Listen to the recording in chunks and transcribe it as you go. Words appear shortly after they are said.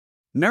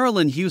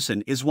Marillyn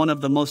Hewson is one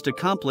of the most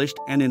accomplished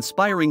and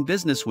inspiring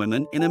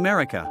businesswomen in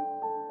America.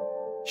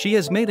 She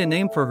has made a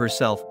name for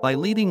herself by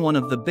leading one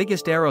of the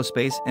biggest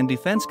aerospace and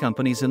defense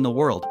companies in the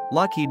world,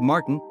 Lockheed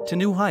Martin, to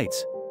new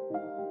heights.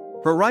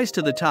 Her rise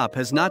to the top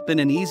has not been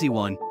an easy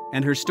one,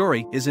 and her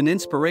story is an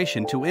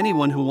inspiration to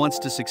anyone who wants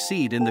to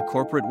succeed in the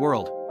corporate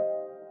world.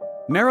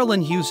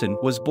 Marillyn Hewson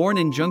was born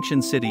in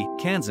Junction City,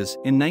 Kansas,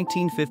 in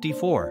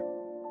 1954.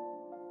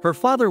 Her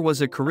father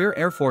was a career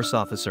Air Force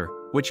officer,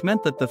 which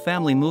meant that the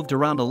family moved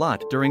around a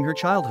lot during her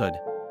childhood.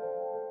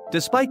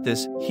 Despite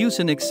this,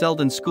 Hewson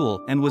excelled in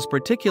school and was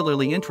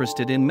particularly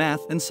interested in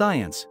math and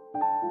science.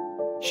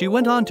 She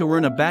went on to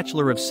earn a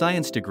Bachelor of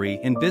Science degree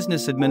in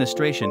Business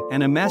Administration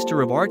and a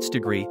Master of Arts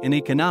degree in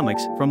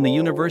Economics from the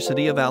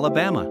University of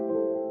Alabama.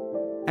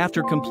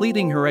 After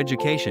completing her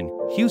education,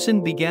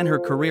 Hewson began her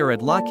career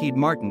at Lockheed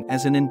Martin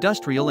as an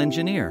industrial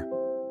engineer.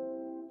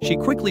 She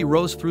quickly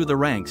rose through the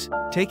ranks,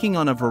 taking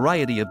on a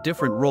variety of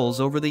different roles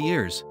over the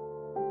years.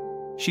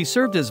 She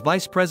served as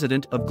Vice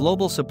President of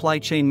Global Supply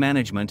Chain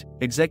Management,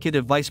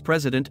 Executive Vice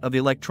President of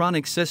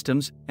Electronic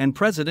Systems, and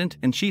President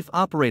and Chief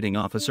Operating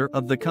Officer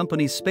of the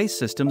company's Space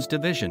Systems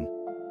division.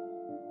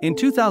 In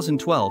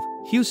 2012,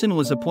 Hewson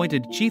was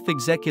appointed Chief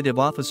Executive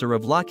Officer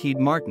of Lockheed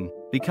Martin,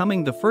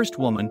 becoming the first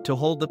woman to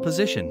hold the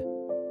position.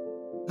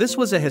 This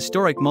was a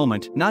historic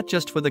moment not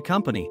just for the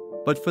company,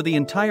 but for the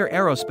entire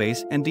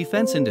aerospace and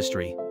defense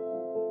industry.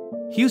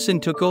 Hewson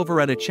took over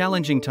at a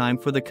challenging time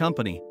for the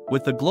company,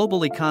 with the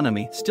global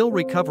economy still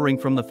recovering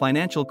from the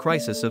financial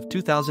crisis of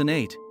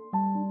 2008.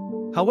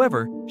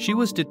 However, she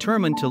was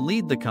determined to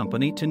lead the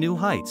company to new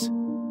heights.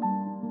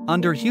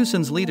 Under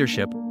Hewson's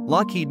leadership,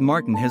 Lockheed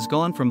Martin has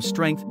gone from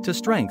strength to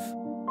strength.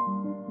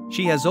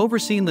 She has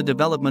overseen the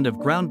development of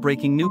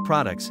groundbreaking new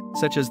products,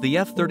 such as the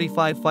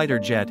F-35 fighter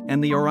jet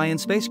and the Orion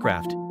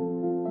spacecraft.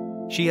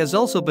 She has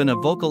also been a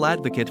vocal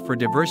advocate for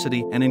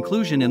diversity and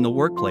inclusion in the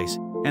workplace,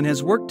 and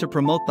has worked to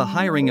promote the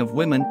hiring of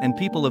women and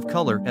people of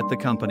color at the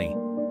company.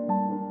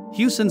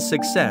 Hewson's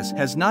success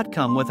has not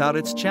come without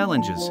its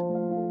challenges.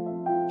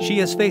 She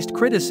has faced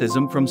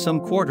criticism from some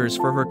quarters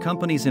for her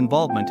company's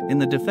involvement in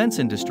the defense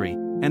industry,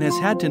 and has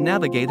had to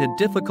navigate a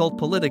difficult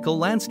political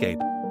landscape.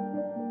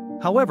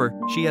 However,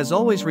 she has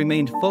always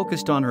remained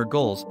focused on her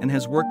goals and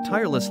has worked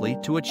tirelessly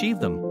to achieve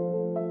them.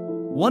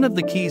 One of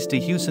the keys to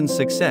Hewson's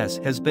success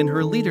has been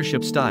her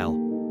leadership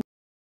style.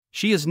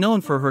 She is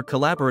known for her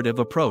collaborative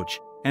approach,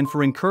 and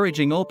for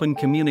encouraging open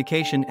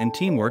communication and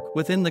teamwork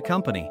within the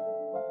company.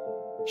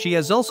 She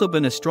has also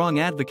been a strong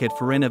advocate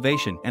for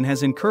innovation and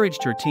has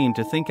encouraged her team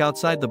to think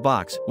outside the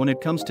box when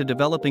it comes to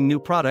developing new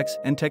products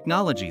and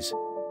technologies.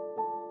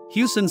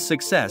 Hewson's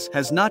success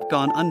has not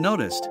gone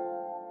unnoticed.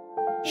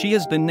 She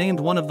has been named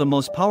one of the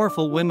most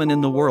powerful women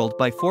in the world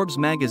by Forbes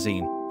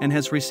magazine, and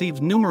has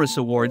received numerous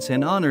awards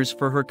and honors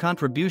for her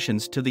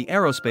contributions to the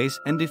aerospace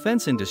and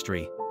defense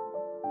industry.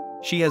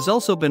 She has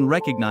also been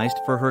recognized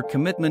for her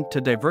commitment to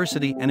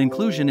diversity and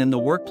inclusion in the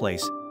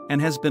workplace, and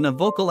has been a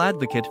vocal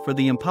advocate for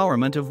the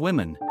empowerment of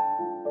women.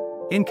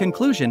 In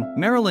conclusion,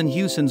 Marillyn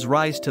Hewson's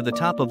rise to the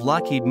top of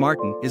Lockheed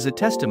Martin is a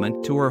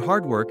testament to her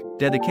hard work,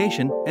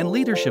 dedication, and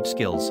leadership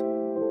skills.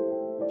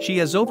 She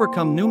has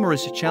overcome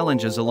numerous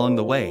challenges along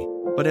the way,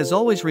 but has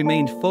always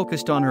remained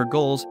focused on her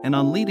goals and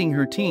on leading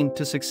her team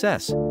to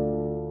success.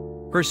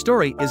 Her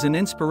story is an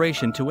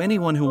inspiration to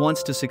anyone who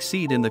wants to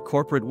succeed in the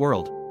corporate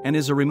world, and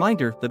is a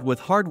reminder that with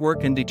hard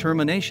work and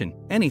determination,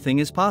 anything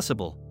is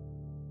possible.